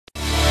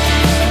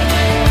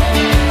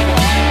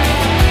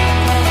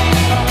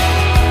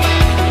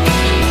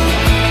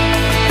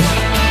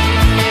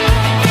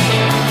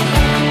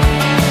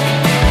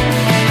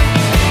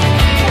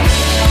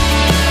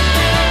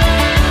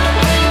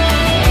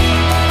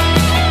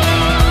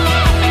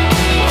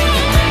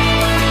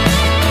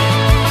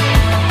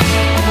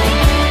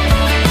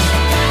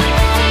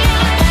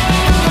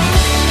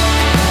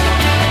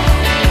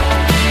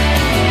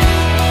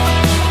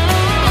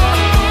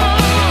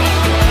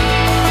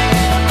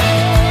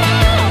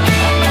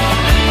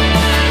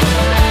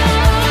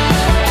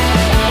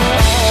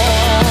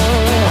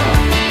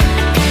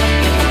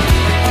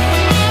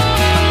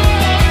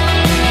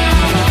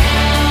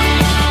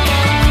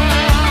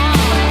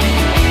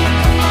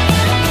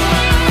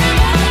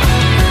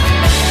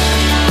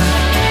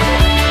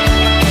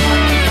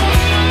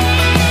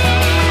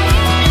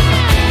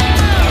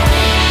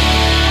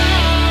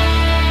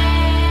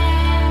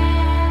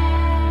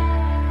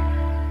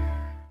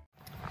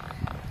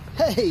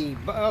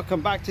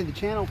welcome back to the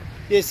channel.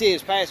 This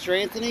is Pastor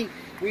Anthony.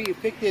 We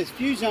picked this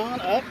Fusion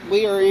up.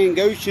 We are in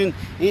Goshen,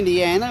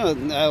 Indiana.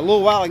 A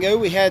little while ago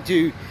we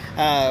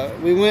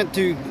went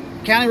to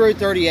County Road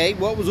 38,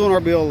 what was on our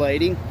bill of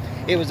lading.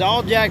 It was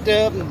all jacked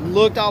up,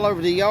 looked all over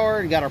the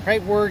yard, got our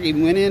paperwork,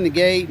 even went in the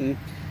gate and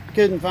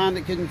couldn't find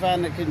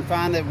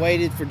it,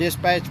 waited for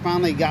dispatch,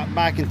 finally got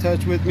back in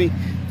touch with me,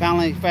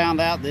 finally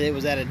found out that it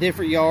was at a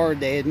different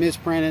yard. They had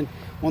misprinted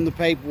on the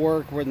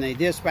paperwork when they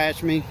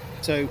dispatched me.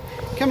 So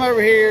come over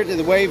here to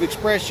the Wave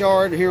Express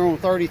yard here on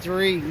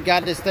 33,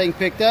 got this thing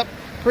picked up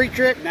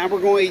pre-trip. Now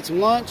we're going to eat some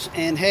lunch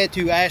and head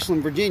to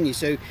Ashland, Virginia.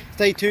 So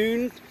stay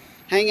tuned,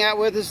 hang out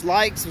with us,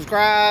 like,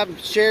 subscribe,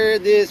 share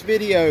this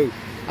video.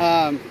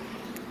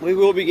 We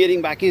will be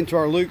getting back into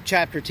our Luke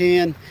chapter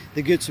 10,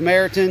 the Good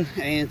Samaritan,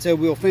 and so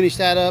we'll finish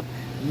that up.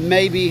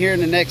 Maybe here in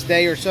the next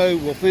day or so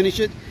we'll finish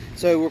it.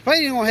 So we're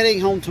planning on heading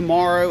home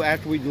tomorrow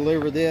after we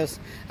deliver this.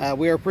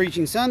 We are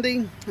preaching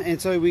Sunday, and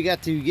so we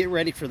got to get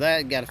ready for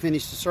that. Got to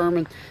finish the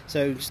sermon.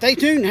 So stay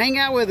tuned, hang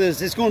out with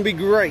us. It's going to be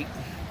great.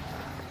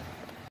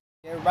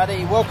 Hey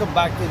everybody, welcome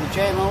back to the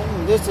channel.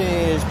 This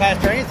is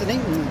Pastor Anthony.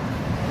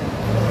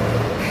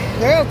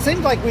 Well, it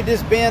seems like we've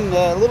just been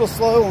a little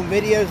slow on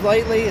videos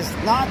lately. It's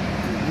not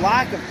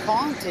lack of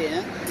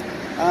content.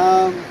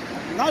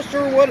 Not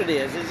sure what it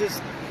is. It's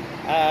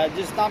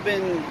just not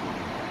been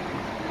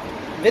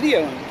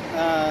videoing.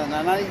 And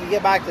I need to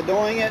get back to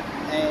doing it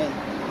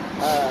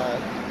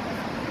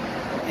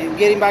and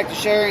getting back to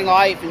sharing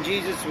life and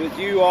Jesus with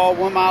you all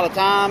one mile at a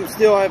time.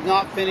 Still have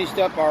not finished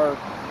up our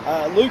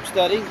Luke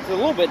study. It's a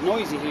little bit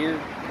noisy here.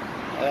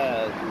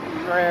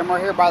 I'm right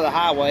here by the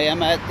highway.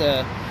 I'm at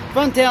the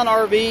Funtown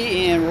RV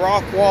in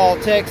Rockwall,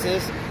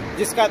 Texas.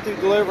 Just got through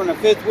delivering a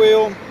fifth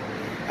wheel.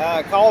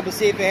 Called to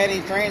see if they had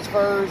any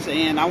transfers,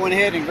 and I went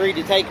ahead and agreed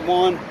to take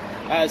one.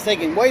 It's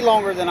taking way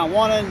longer than I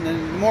wanted, and the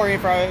more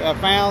info I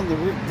found,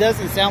 it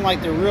doesn't sound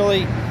like they're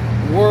really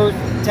worth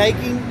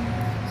taking.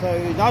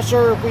 So not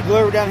sure if we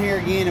deliver down here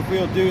again, if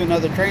we'll do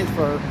another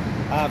transfer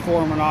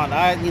for them or not.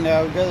 I'd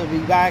rather be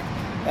back,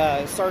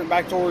 starting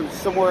back towards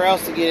somewhere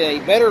else to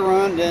get a better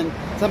run than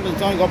something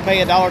that's only going to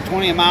pay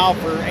 $1.20 a mile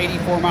for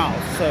 84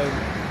 miles. So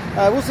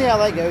we'll see how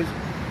that goes.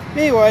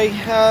 Anyway,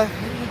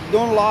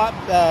 doing a lot.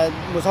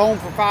 Was home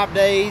for 5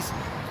 days.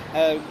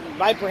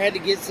 Viper had to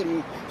get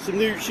some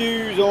new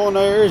shoes on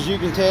there, as you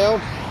can tell.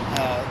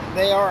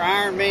 They are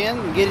Iron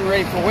Man, getting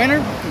ready for winter.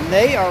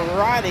 They are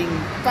riding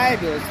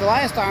fabulous. The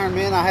last Iron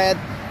Man I had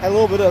a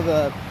little bit of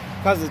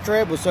because the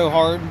tread was so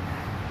hard.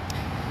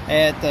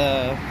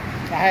 I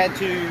had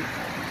to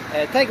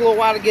take a little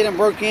while to get them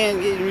broke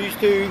in, get them used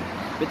to.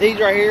 But these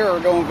right here are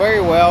going very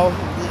well.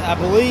 I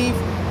believe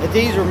that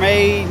these are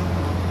made.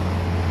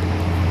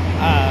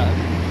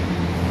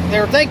 They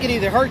were thinking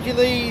either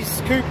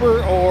Hercules,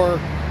 Cooper, or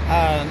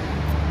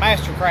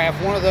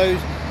Mastercraft. One of those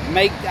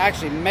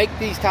actually make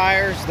these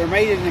tires. They're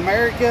made in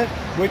America,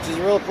 which is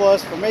a real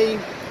plus for me.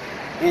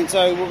 And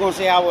so we're going to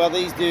see how well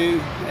these do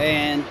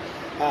and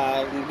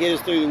get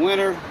us through the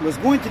winter. Was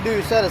going to do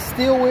a set of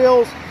steel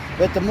wheels,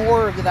 but the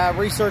more that I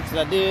researched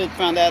that I did,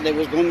 found out it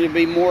was going to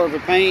be more of a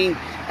pain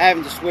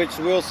having to switch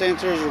the wheel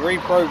sensors or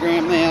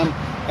reprogram them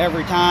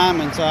every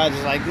time. And so I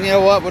was like, you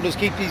know what, we'll just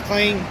keep these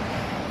clean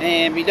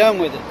and be done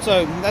with it.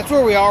 So that's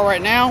where we are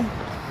right now.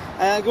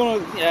 I'm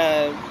going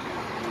to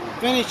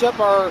finish up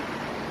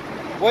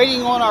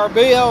waiting on our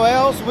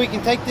BLL so we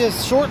can take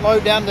this short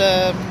load down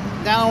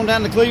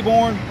to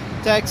Cleburne,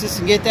 Texas,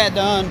 and get that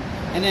done,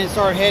 and then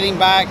start heading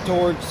back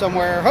towards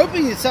somewhere.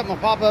 Hoping that something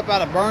will pop up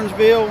out of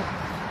Burnsville,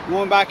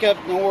 going back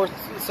up north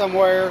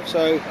somewhere.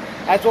 So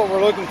that's what we're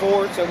looking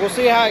for. So we'll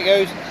see how it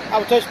goes. I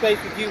will touch base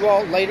with you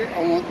all later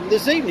on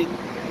this evening.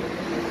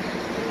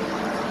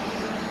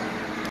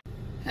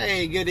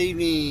 Hey, good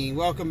evening.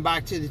 Welcome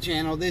back to the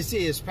channel. This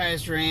is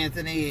Pastor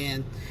Anthony,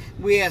 and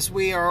we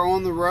are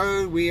on the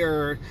road. We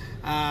are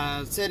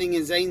sitting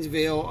in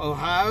Zanesville,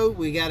 Ohio.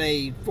 We got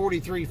a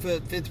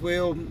 43-foot fifth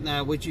wheel,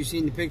 which you've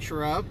seen the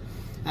picture of.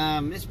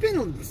 It's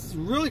been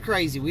really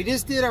crazy. We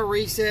just did our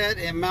reset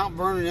in Mount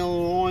Vernon,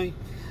 Illinois.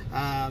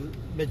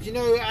 But you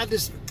know,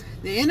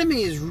 the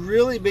enemy has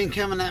really been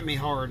coming at me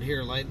hard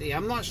here lately.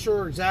 I'm not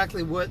sure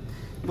exactly what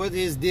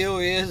his deal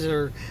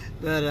is,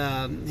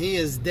 but he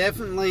has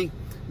definitely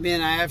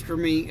been after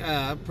me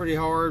pretty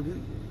hard,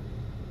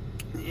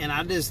 and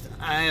I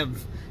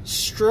have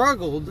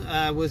struggled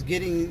with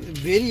getting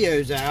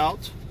videos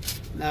out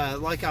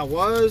like I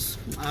was.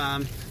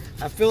 I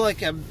feel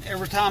like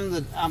every time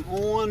that I'm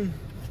on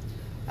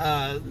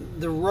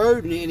the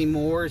road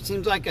anymore, it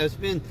seems like I've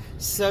been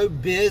so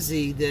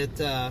busy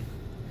that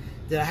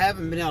I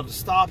haven't been able to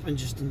stop and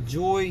just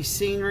enjoy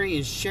scenery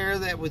and share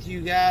that with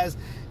you guys.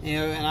 You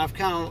know,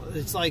 and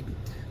it's like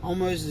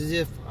almost as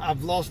if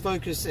I've lost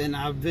focus, and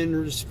I've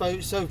been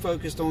so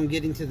focused on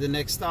getting to the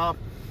next stop,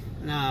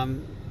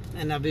 and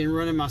I've been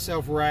running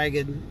myself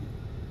ragged.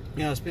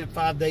 You know, I spent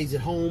 5 days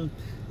at home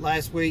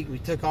last week. We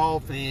took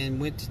off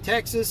and went to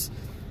Texas,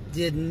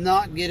 did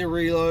not get a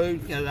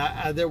reload.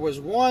 There was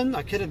one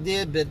I could have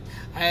did, but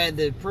I had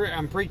to.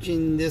 I'm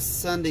preaching this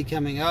Sunday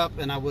coming up,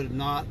 and I would have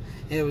not.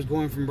 And it was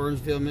going from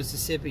Burnsville,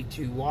 Mississippi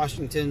to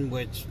Washington,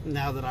 which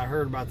now that I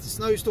heard about the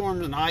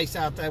snowstorms and ice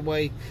out that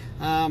way,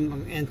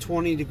 and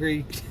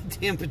 20-degree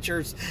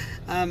temperatures,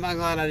 I'm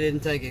glad I didn't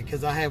take it,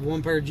 because I have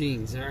one pair of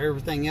jeans.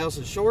 Everything else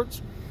is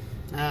shorts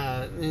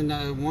and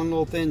one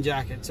little thin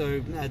jacket. So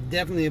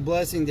definitely a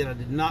blessing that I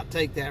did not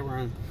take that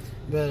run.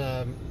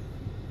 But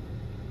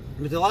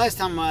the last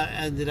time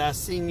that I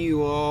seen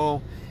you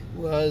all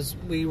was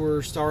we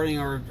were starting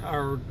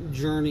our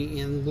journey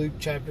in Luke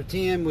chapter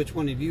 10, which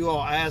one of you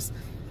all asked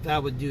if I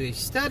would do a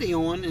study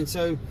on, and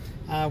so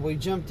we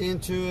jumped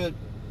into it.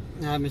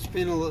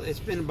 It's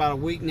been about a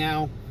week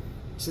now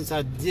since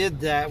I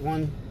did that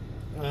one.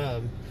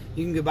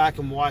 You can go back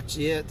and watch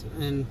it,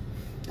 and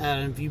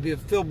if you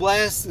feel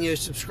blessed,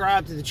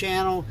 subscribe to the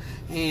channel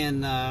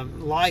and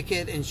like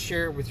it and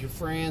share it with your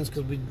friends,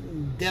 because we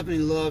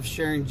definitely love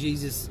sharing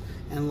Jesus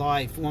and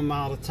life 1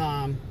 mile at a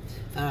time.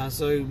 But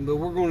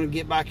we're going to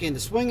get back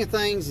into swing of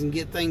things and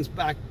get things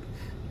back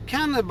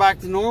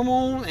to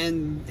normal,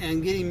 and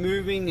getting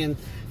moving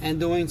and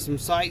doing some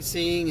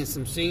sightseeing and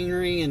some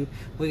scenery. And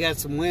we got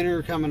some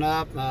winter coming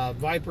up.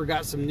 Viper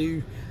got some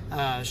new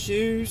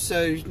shoes,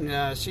 so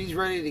she's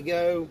ready to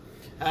go.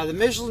 The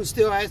Michelin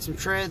still had some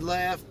tread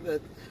left,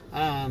 but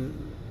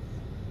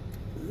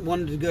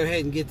wanted to go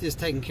ahead and get this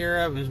taken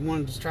care of, and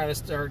wanted to try to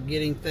start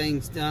getting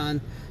things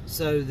done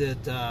so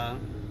that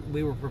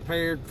we were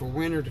prepared for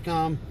winter to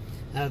come.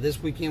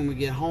 This weekend we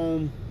get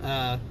home,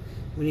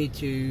 we need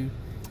to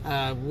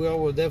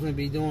we'll definitely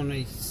be doing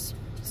a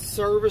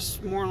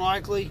service more than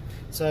likely.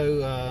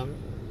 So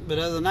but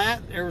other than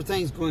that,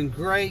 everything's going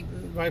great.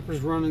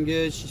 Viper's running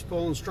good, she's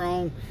pulling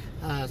strong.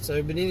 But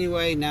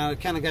anyway, now I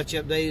kind of got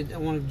you updated. I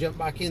want to jump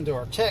back into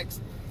our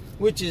text,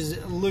 which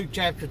is Luke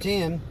chapter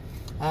 10.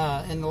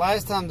 And the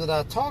last time that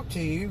I talked to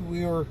you,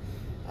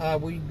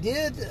 we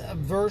did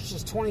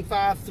verses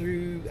 25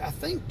 through I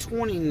think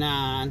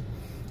 29.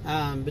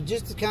 But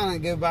just to kind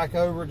of go back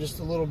over just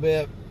a little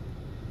bit,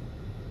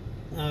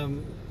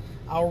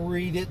 I'll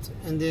read it,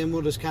 and then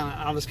I'll just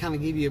kind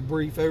of give you a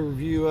brief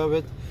overview of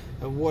it,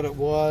 of what it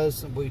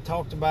was we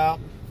talked about,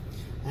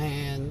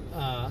 and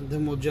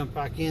then we'll jump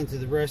back into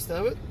the rest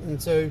of it.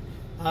 And so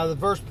the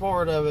first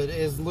part of it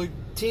is Luke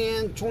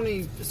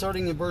 10:20,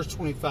 starting in verse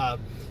 25.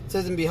 It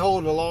says, "And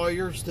behold, a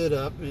lawyer stood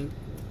up and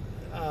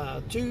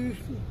to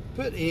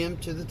put him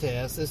to the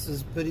test." This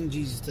is putting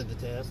Jesus to the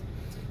test,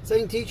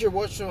 saying, "Teacher,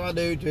 what shall I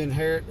do to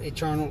inherit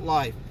eternal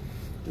life?"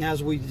 Now,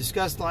 as we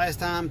discussed last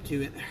time,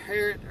 to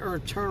inherit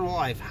eternal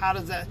life,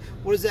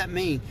 what does that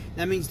mean?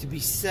 That means to be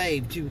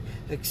saved, to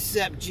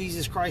accept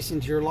Jesus Christ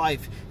into your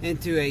life,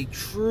 into a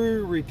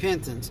true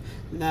repentance.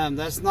 Now,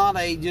 that's not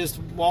a just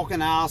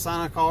walking out,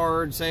 sign a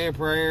card, say a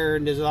prayer,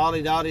 and just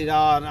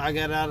da-di-da-di-da, and I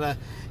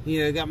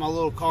got my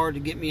little card to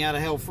get me out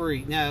of hell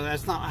free. No,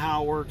 that's not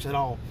how it works at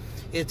all.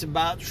 It's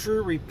about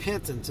true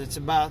repentance. It's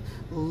about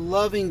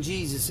loving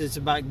Jesus. It's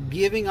about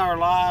giving our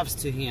lives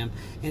to Him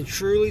and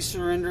truly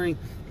surrendering.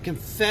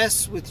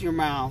 Confess with your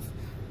mouth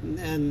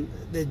and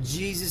that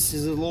Jesus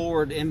is the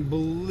Lord, and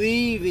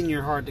believe in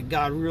your heart that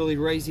God really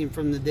raised Him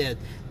from the dead.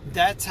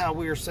 That's how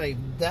we are saved.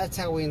 That's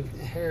how we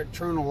inherit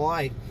eternal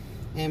life.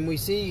 And we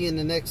see in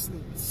the next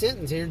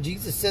sentence here,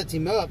 Jesus sets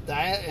him up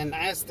and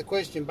asks the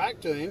question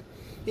back to him.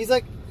 He's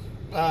like,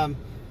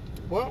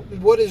 well,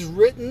 what is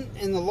written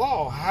in the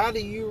law? How do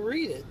you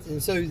read it?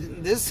 And so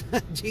this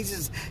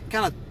Jesus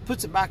kind of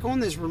puts it back on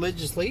this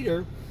religious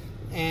leader,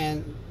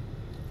 and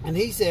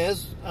he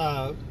says,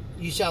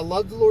 you shall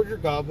love the Lord your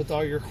God with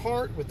all your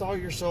heart, with all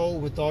your soul,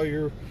 with all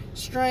your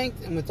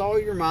strength, and with all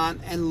your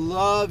mind, and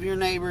love your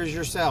neighbor as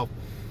yourself.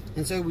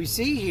 And so we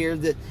see here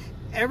that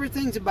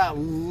everything's about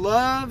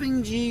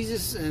loving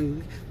Jesus,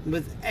 and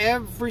with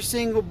every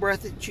single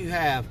breath that you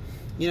have.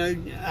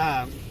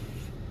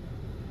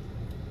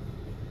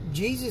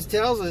 Jesus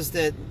tells us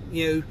that,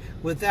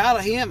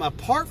 without Him,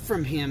 apart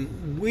from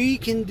Him, we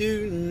can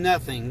do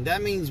nothing.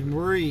 That means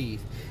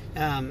breathe.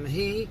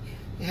 He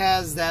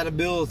has that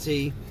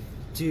ability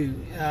to,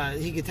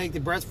 He can take the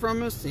breath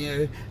from us,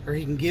 or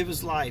He can give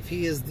us life.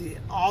 He is the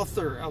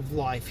author of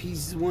life.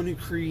 He's the one who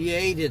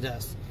created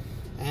us.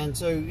 And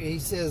so He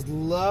says,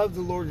 love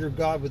the Lord your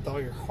God with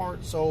all your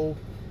heart, soul,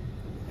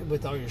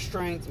 with all your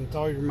strength, and with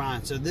all your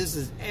mind. So this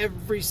is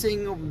every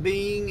single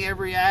being,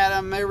 every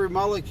atom, every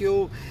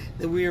molecule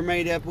that we are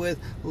made up with.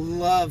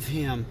 Love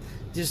Him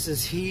just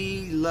as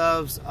He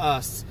loves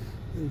us,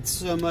 and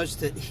so much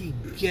that He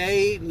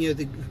gave.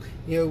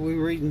 We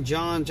read in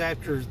John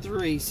chapter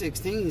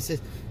 3:16. He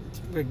says,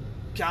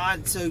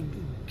 God so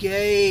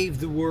gave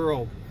the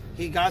world.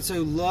 God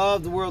so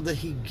loved the world that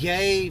He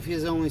gave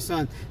His only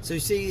Son. So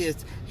you see,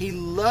 He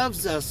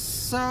loves us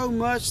so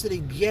much that He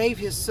gave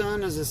His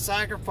Son as a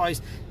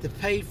sacrifice to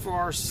pay for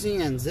our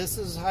sins. This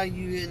is how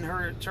you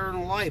inherit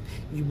eternal life.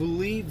 You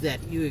believe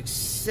that. You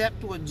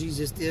accept what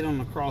Jesus did on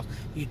the cross.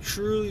 You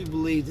truly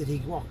believe that He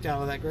walked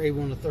out of that grave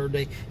on the third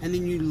day. And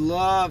then you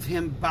love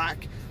Him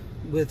back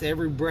with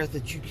every breath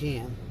that you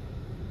can.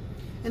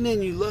 and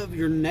then you love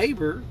your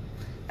neighbor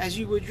as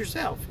you would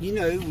yourself. You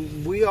know,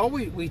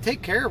 we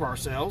take care of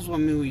ourselves. I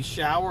mean, we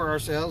shower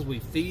ourselves, we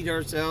feed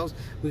ourselves,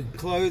 we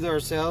clothe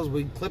ourselves,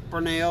 we clip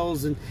our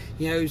nails, and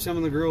you know, some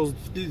of the girls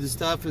do the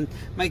stuff and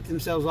make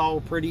themselves all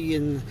pretty,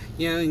 and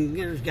you know, and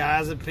there's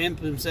guys that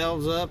pimp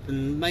themselves up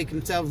and make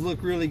themselves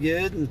look really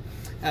good, and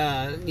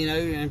you know,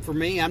 and for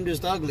me, I'm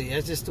just ugly.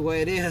 That's just the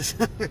way it is.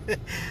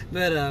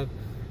 but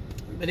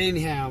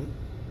anyhow,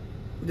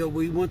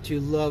 we want to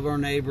love our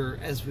neighbor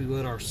as we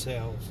would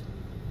ourselves.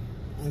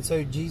 And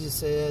so Jesus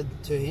said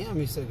to him,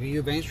 he said, you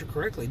have answered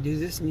correctly. Do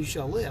this and you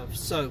shall live.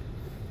 So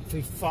if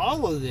we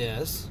follow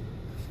this,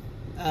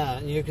 you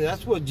know, because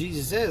that's what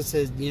Jesus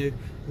says, you know,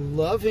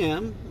 love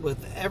him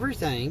with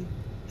everything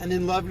and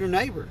then love your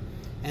neighbor.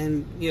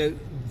 And, you know,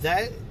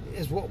 that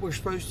is what we're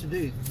supposed to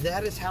do.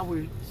 That is how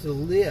we're to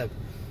live.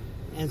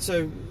 And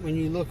so when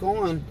you look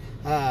on,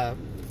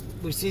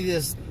 we see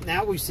this,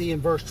 now we see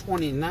in verse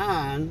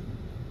 29,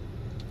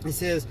 it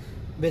says,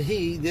 but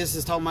he, this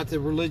is talking about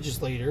the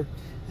religious leader,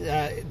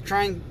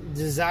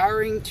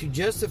 desiring to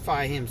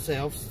justify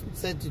himself,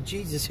 said to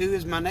Jesus, who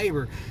is my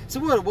neighbor? So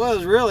what it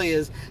was really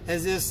is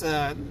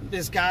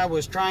this guy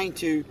was trying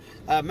to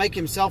make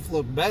himself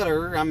look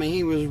better. I mean,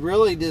 he was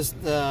really just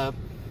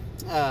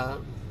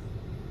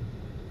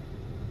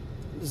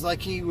it's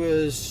like he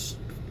was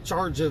in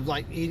charge of,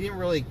 like, he didn't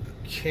really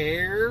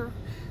care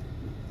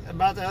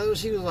about the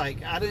others. He was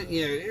like, I didn't,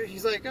 you know,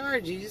 he's like, all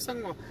right, Jesus,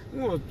 I'm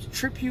gonna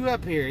trip you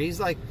up here.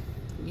 He's like,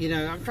 you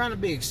know, I'm trying to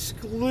be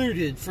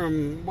excluded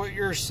from what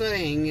you're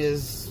saying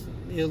is,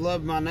 you know,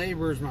 love my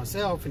neighbor as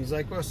myself. And he's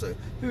like, well, so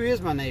who is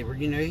my neighbor?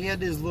 You know, he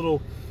had his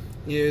little,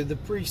 you know, the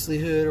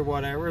priestlyhood or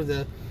whatever,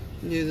 the,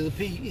 you know,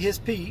 his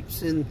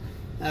peeps, and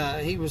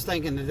he was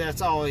thinking that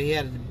that's all he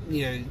had,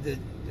 you know,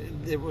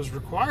 that was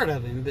required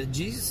of him. But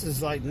Jesus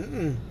is like,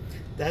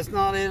 that's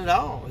not it at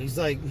all. He's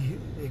like,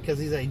 because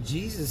he's like,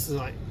 Jesus is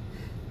like,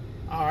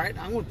 all right,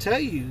 I'm going to tell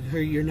you who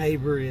your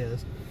neighbor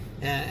is.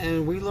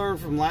 And we learned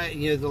from,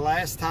 you know, the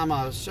last time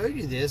I showed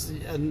you this,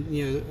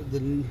 you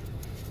know,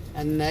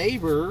 a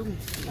neighbor.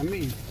 Let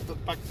me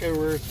flip back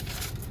over.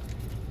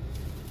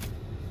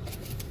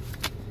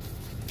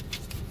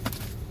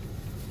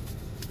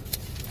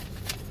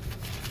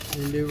 I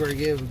didn't do very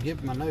good with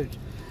giving my notes.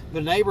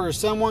 But a neighbor is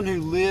someone who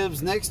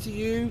lives next to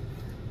you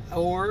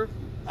or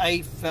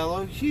a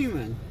fellow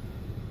human.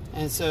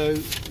 And so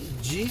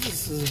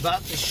Jesus is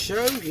about to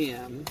show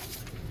him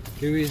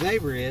who his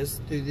neighbor is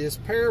through this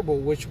parable,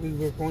 which we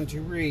were going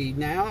to read.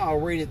 Now I'll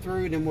read it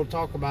through and then we'll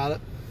talk about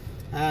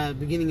it.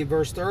 Beginning in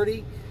verse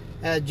 30,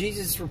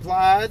 Jesus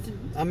replied,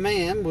 a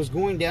man was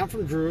going down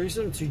from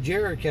Jerusalem to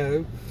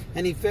Jericho,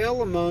 and he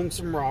fell among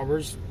some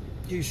robbers,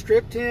 who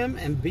stripped him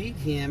and beat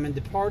him and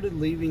departed,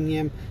 leaving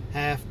him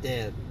half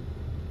dead.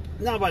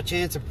 Now by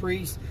chance a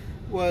priest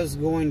was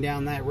going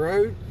down that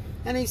road,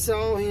 and he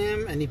saw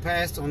him, and he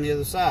passed on the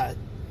other side.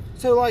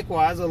 So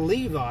likewise a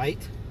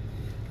Levite,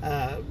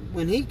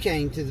 when he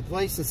came to the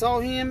place and saw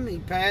him, he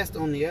passed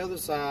on the other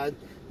side.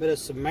 But a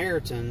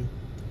Samaritan,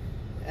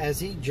 as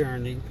he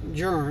journeyed,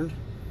 he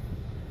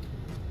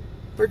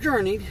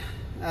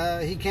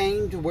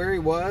came to where he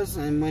was,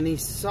 and when he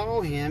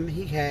saw him,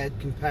 he had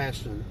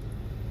compassion.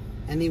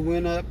 And he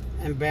went up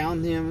and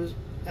bound him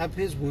up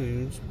his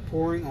wounds,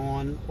 pouring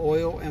on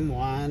oil and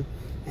wine,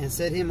 and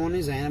set him on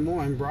his animal,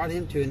 and brought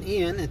him to an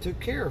inn, and took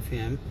care of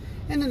him.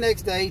 And the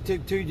next day he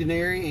took 2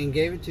 denarii and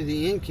gave it to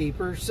the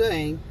innkeeper,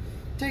 saying,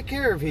 take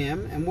care of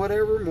him, and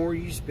whatever more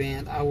you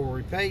spend, I will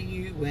repay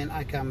you when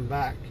I come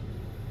back.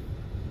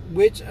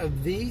 Which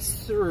of these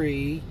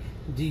 3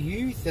 do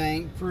you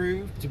think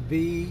proved to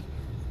be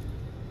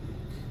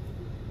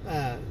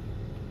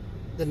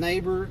the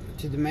neighbor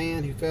to the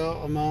man who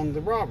fell among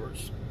the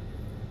robbers?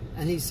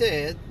 And he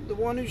said, the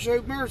one who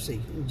showed mercy.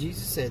 And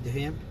Jesus said to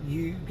him,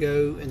 you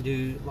go and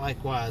do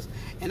likewise.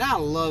 And I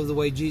love the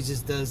way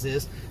Jesus does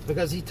this,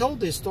 because he told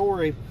this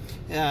story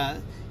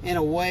in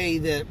a way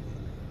that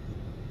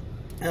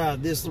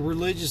this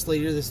religious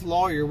leader, this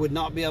lawyer, would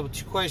not be able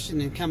to question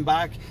and come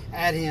back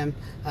at him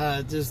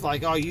just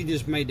like, oh, you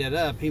just made that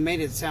up. He made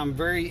it sound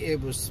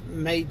it was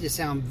made to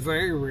sound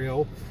very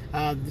real,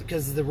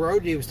 because the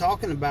road he was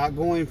talking about,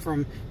 going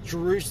from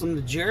Jerusalem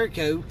to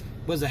Jericho,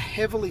 was a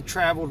heavily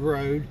traveled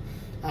road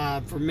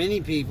for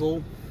many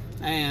people,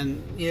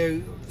 and you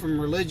know, from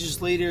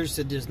religious leaders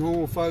to just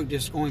normal folk,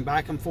 just going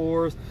back and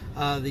forth,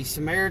 the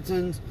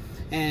Samaritans.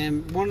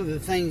 And one of the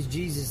things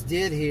Jesus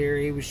did here,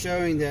 he was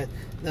showing that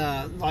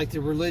like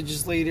the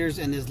religious leaders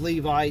and his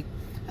Levite,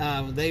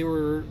 they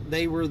were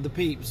the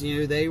peeps.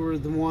 You know, they were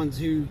the ones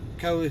who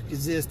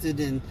coexisted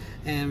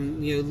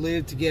and you know,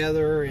 lived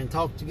together and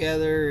talked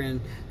together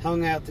and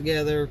hung out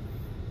together.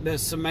 The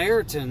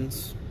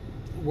Samaritans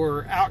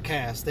were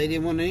outcasts. They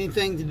didn't want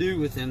anything to do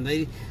with them.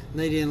 They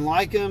didn't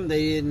like them.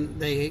 They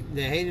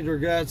hated their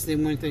guts. They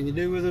didn't want anything to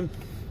do with them.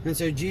 And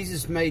so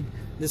Jesus made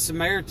the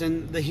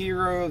Samaritan the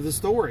hero of the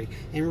story,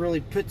 and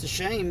really put to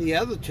shame the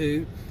other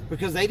 2,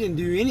 because they didn't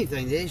do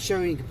anything. They didn't show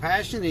any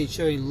compassion. They didn't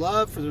show any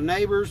love for their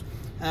neighbors.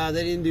 They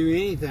didn't do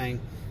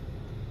anything.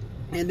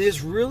 And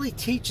this really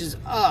teaches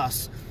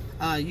us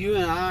you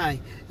and I,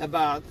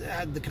 about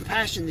the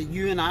compassion that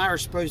you and I are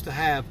supposed to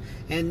have.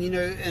 And, you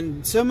know,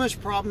 and so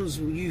much problems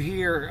you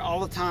hear all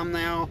the time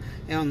now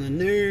on the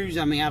news,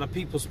 I mean, out of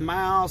people's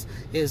mouths,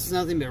 is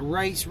nothing but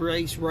race,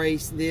 race,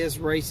 race, this,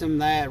 racism,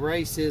 that,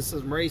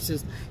 racism,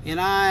 racist. And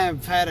I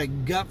have had a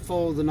gut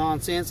full of the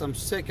nonsense. I'm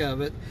sick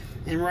of it.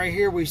 And right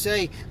here we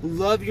say,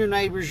 love your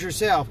neighbors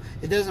yourself.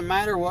 It doesn't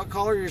matter what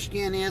color your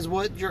skin is,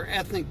 what your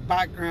ethnic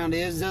background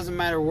is. It doesn't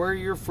matter where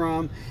you're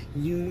from.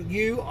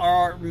 You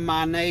are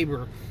my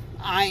neighbor.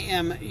 I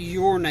am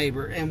your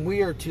neighbor. And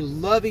we are to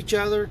love each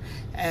other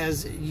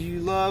as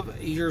you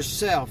love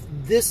yourself.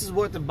 This is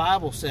what the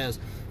Bible says.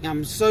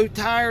 I'm so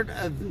tired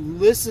of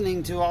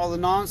listening to all the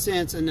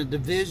nonsense and the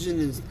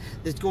division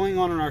that's going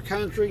on in our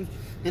country.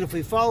 And if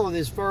we follow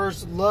this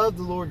verse, love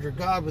the Lord your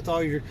God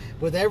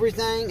with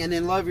everything, and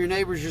then love your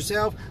neighbors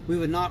yourself, we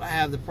would not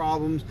have the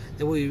problems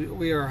that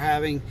we are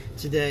having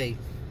today.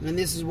 And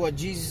this is what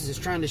Jesus is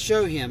trying to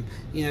show him,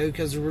 you know,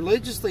 because the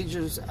religious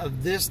leaders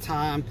of this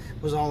time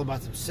was all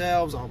about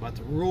themselves, all about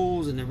the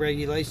rules and the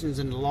regulations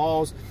and the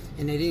laws,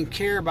 and they didn't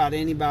care about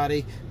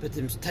anybody but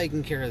them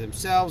taking care of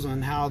themselves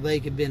and how they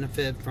could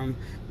benefit from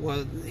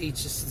each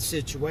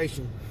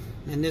situation.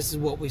 And this is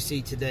what we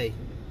see today.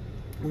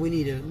 We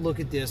need to look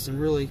at this and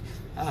really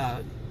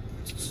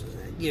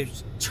you know,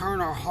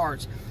 turn our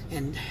hearts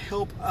and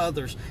help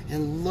others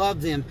and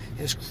love them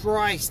as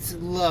Christ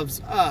loves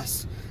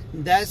us.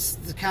 That's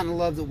the kind of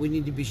love that we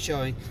need to be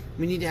showing.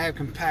 We need to have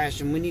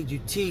compassion. We need to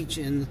teach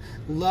and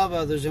love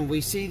others, and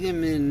we see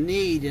them in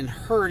need and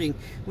hurting.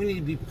 We need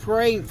to be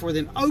praying for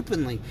them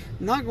openly,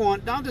 not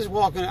just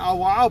walking, oh,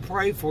 well, I'll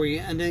pray for you,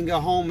 and then go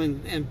home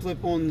and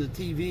flip on the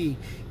TV.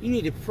 You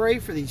need to pray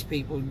for these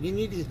people. You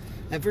need to,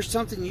 if there's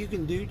something you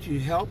can do to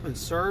help and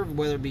serve,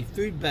 whether it be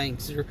food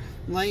banks or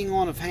laying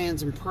on of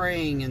hands and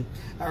praying,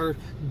 or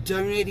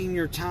donating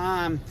your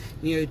time,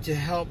 you know, to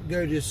help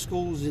go to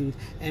schools and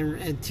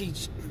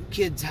teach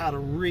kids how to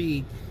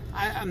read.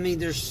 I mean,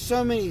 there's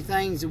so many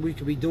things that we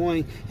could be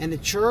doing, and the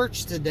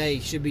church today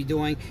should be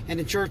doing, and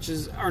the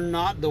churches are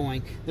not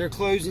doing. They're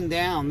closing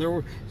down.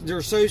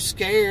 They're so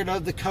scared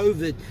of the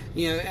COVID,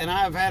 you know, and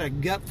I've had a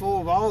gut full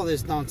of all of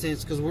this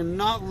nonsense because we're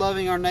not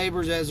loving our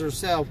neighbors as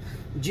ourselves.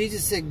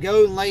 Jesus said,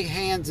 go and lay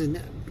hands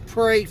and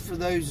pray for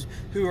those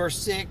who are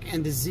sick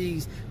and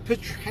diseased.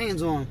 Put your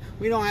hands on them.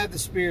 We don't have the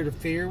spirit of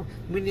fear.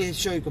 We need to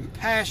show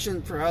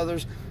compassion for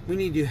others. We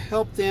need to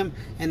help them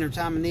in their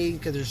time of need,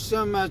 because there's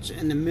so much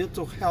in the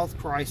mental health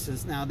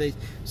crisis nowadays.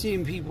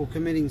 Seeing people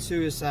committing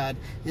suicide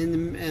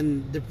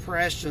and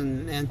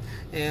depression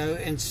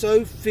and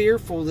so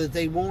fearful that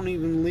they won't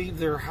even leave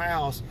their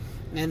house.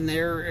 And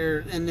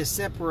the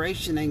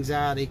separation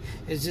anxiety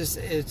is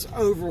it's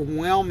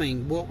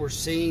overwhelming what we're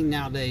seeing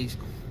nowadays.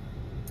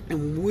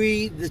 And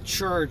we, the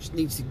church,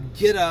 needs to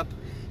get up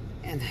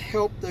and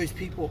help those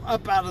people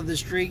up out of the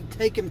street,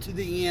 take them to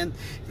the end,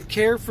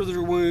 care for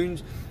their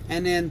wounds,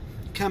 and then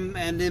come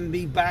and then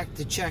be back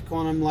to check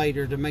on them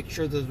later to make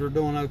sure that they're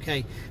doing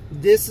okay.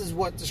 This is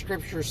what the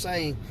scripture is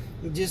saying.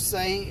 Just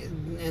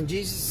saying, and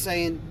Jesus is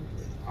saying,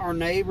 our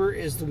neighbor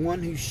is the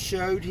one who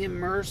showed him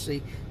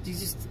mercy.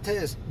 Jesus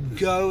tells us,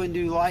 go and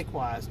do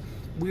likewise.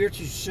 We are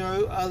to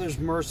show others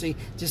mercy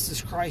just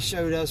as Christ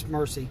showed us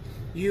mercy.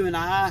 You and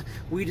I,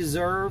 we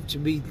deserve to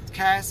be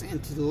cast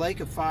into the lake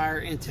of fire,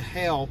 into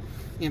hell.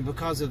 And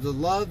because of the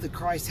love that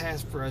Christ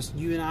has for us,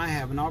 you and I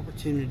have an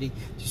opportunity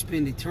to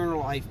spend eternal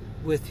life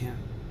with him.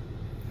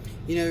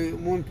 You know,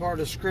 one part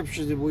of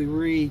scripture that we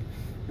read,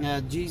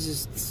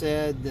 Jesus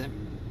said that,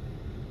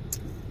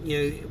 you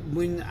know,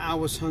 when I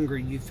was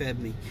hungry, you fed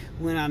me.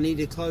 When I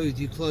needed clothes,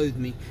 you clothed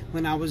me.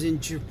 When I was in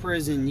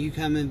prison, you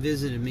come and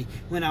visited me.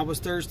 When I was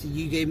thirsty,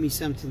 you gave me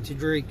something to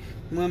drink.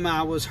 When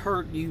I was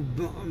hurt, you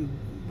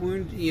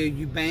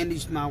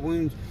bandaged my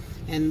wounds.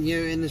 And you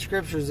know, in the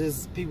scriptures,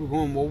 there's people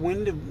going, well,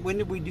 when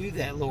did we do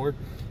that, Lord?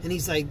 And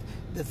he's like,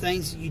 the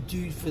things that you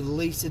do for the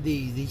least of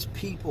these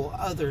people,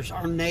 others,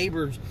 our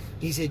neighbors,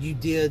 he said, you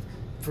did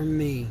for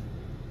me.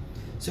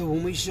 So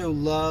when we show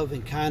love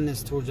and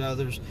kindness towards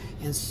others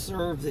and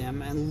serve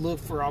them and look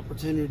for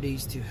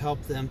opportunities to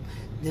help them,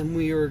 then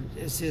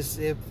it's as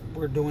if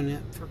we're doing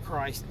it for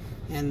Christ.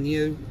 And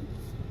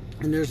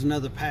and there's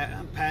another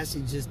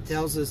passage that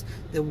tells us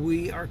that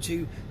we are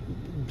to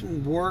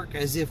work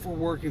as if we're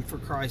working for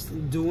Christ,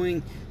 and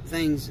doing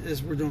things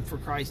as we're doing for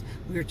Christ.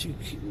 We are to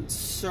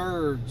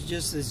serve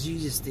just as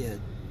Jesus did.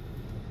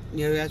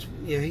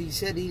 He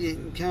said he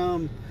didn't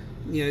come,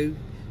 he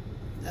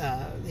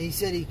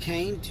said he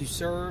came to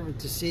serve and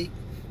to seek.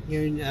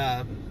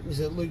 Is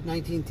it Luke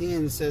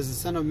 19:10 says the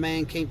Son of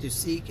Man came to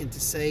seek and to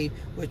save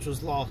which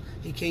was lost.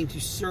 He came to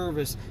serve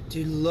us,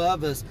 to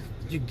love us,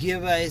 to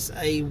give us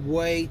a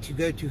way to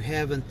go to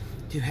heaven,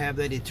 to have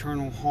that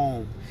eternal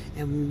home.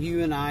 And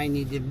you and I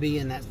need to be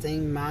in that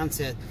same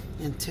mindset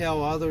and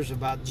tell others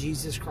about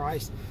Jesus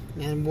Christ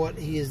and what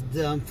he has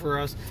done for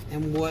us,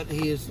 and what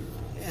he is,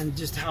 and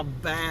just how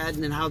bad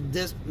and how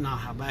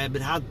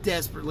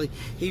desperately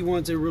he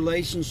wants a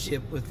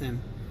relationship with him,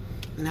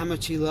 and how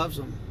much he loves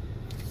them.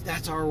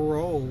 That's our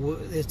role.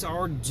 It's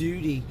our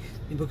duty,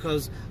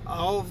 because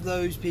all of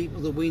those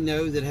people that we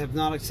know that have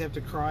not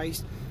accepted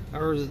Christ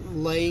are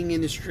laying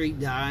in the street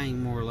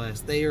dying, more or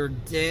less. They are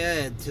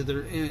dead to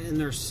in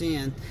their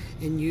sin,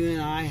 and you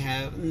and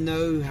I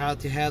know how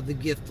to have the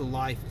gift of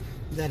life,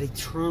 that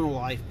eternal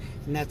life,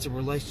 and that's a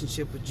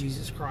relationship with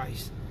Jesus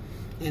Christ.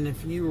 And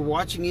if you were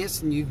watching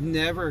this and you've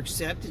never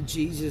accepted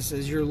Jesus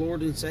as your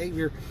Lord and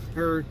Savior,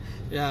 or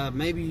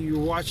maybe you're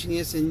watching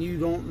this and you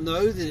don't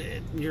know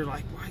that you're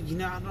like, well,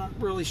 I'm not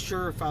really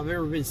sure if I've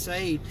ever been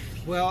saved.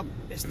 Well,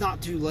 it's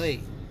not too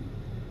late.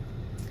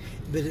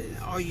 But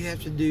all you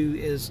have to do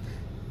is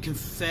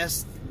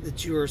confess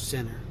that you are a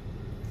sinner.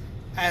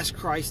 Ask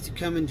Christ to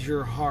come into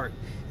your heart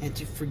and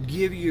to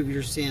forgive you of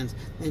your sins,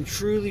 and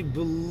truly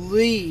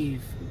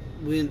believe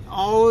with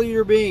all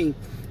your being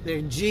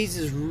that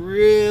Jesus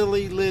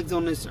really lived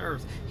on this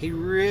earth. He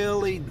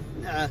really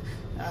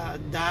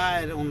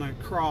died on the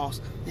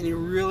cross, and He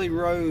really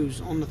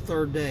rose on the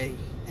third day,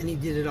 and He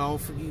did it all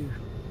for you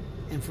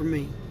and for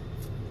me.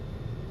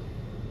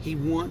 He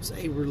wants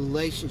a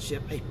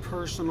relationship, a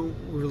personal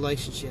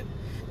relationship,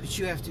 but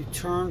you have to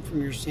turn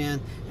from your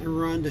sin and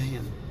run to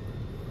Him,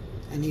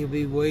 and He'll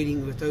be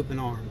waiting with open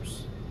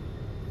arms.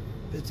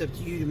 But it's up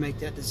to you to make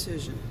that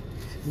decision.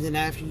 And then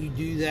after you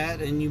do that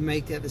and you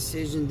make that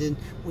decision, then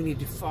we need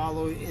to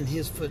follow in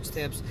His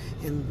footsteps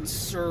and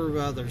serve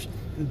others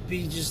and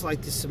be just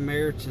like the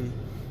Samaritan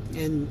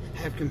and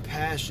have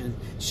compassion,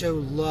 show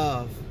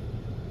love,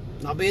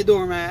 not be a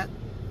doormat.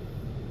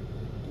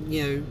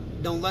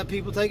 Don't let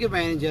people take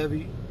advantage of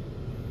you,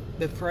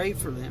 but pray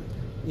for them,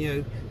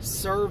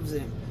 serve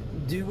them,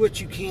 do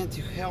what you can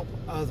to help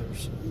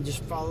others, and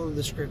just follow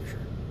the scripture.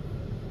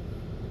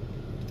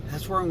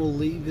 That's where I'm going to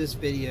leave this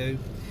video.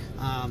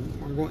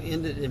 We're going to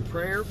end it in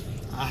prayer.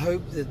 I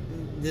hope that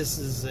this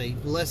is a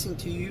blessing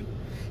to you.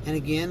 And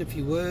again,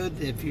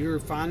 if you're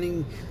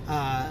finding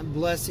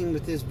blessing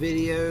with this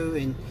video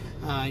and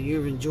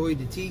you've enjoyed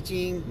the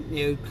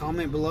teaching,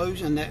 comment below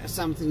and that's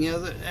something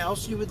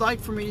else you would like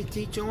for me to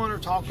teach on or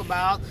talk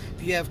about.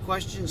 If you have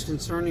questions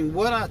concerning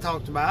what I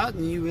talked about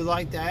and you would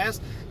like to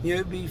ask,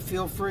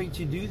 feel free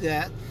to do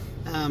that.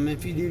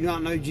 If you do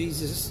not know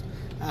Jesus,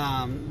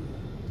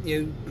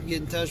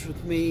 get in touch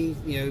with me,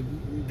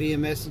 via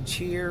message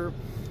here.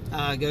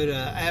 Go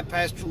to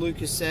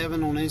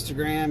 @PastorLucas7 on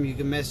Instagram. You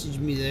can message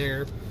me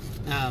there.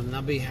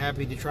 I'll be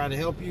happy to try to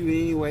help you in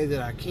any way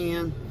that I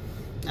can.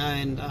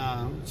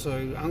 So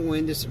I'm going to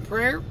end this in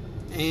prayer,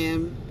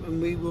 and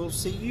we will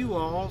see you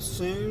all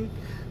soon.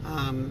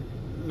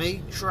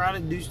 May try to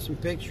do some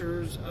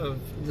pictures of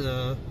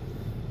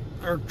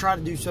or try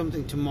to do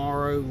something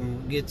tomorrow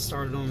and get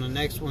started on the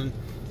next one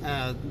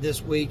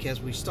this week as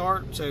we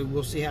start. So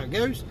we'll see how it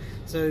goes.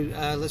 So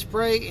let's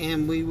pray,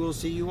 and we will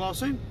see you all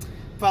soon.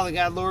 Father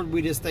God, Lord,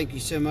 we just thank you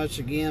so much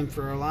again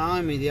for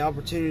allowing me the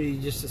opportunity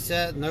just to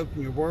sit and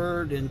open your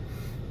word and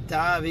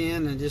dive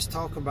in and just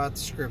talk about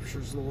the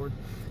scriptures, Lord.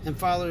 And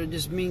Father, it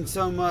just means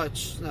so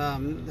much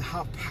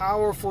how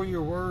powerful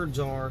your words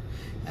are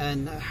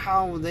and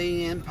how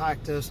they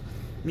impact us.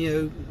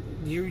 You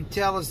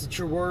tell us that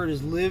your word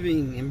is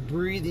living and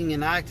breathing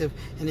and active,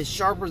 and it's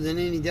sharper than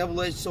any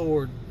double-edged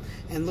sword.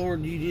 And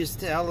Lord, you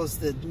just tell us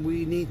that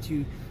we need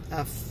to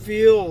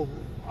fill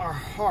our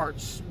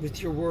hearts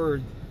with your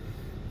word.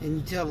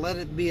 And you let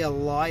it be a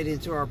light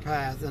into our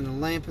path and a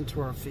lamp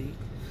into our feet.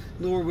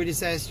 Lord, we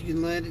just ask you to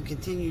let it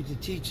continue to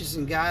teach us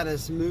and guide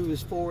us and move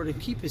us forward and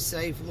keep us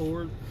safe,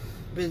 Lord.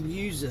 But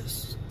use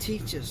us,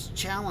 teach us,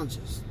 challenge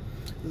us.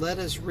 Let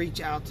us reach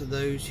out to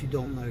those who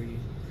don't know you.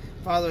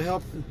 Father,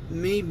 help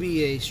me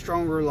be a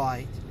stronger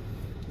light.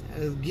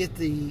 Get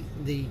the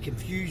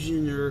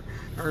confusion or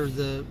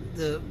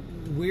the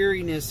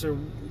weariness or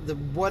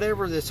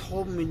whatever that's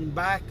holding me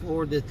back,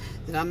 Lord, that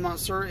I'm not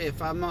certain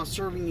if I'm not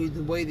serving you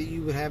the way that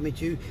you would have me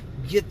to.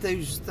 Get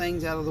those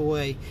things out of the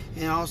way.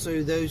 And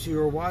also those who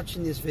are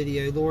watching this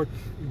video, Lord,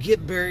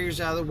 get barriers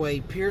out of the way.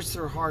 Pierce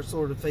their hearts,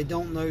 Lord, if they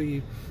don't know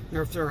you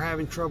or if they're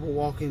having trouble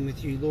walking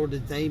with you, Lord,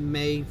 that they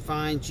may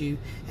find you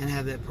and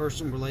have that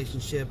personal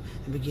relationship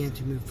and begin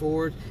to move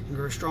forward and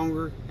grow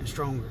stronger and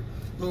stronger.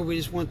 Lord, we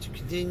just want to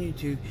continue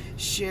to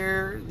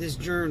share this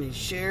journey,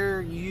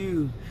 share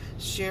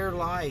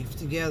life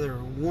together,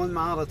 1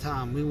 mile at a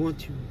time. We want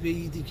to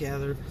be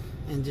together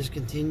and just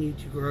continue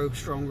to grow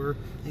stronger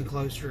and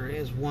closer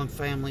as one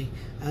family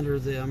under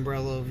the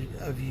umbrella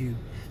of you.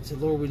 So,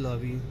 Lord, we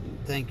love you.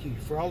 Thank you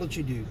for all that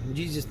you do. In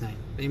Jesus' name,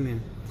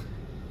 amen.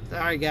 All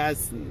right,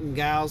 guys and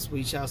gals,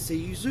 we shall see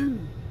you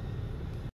soon.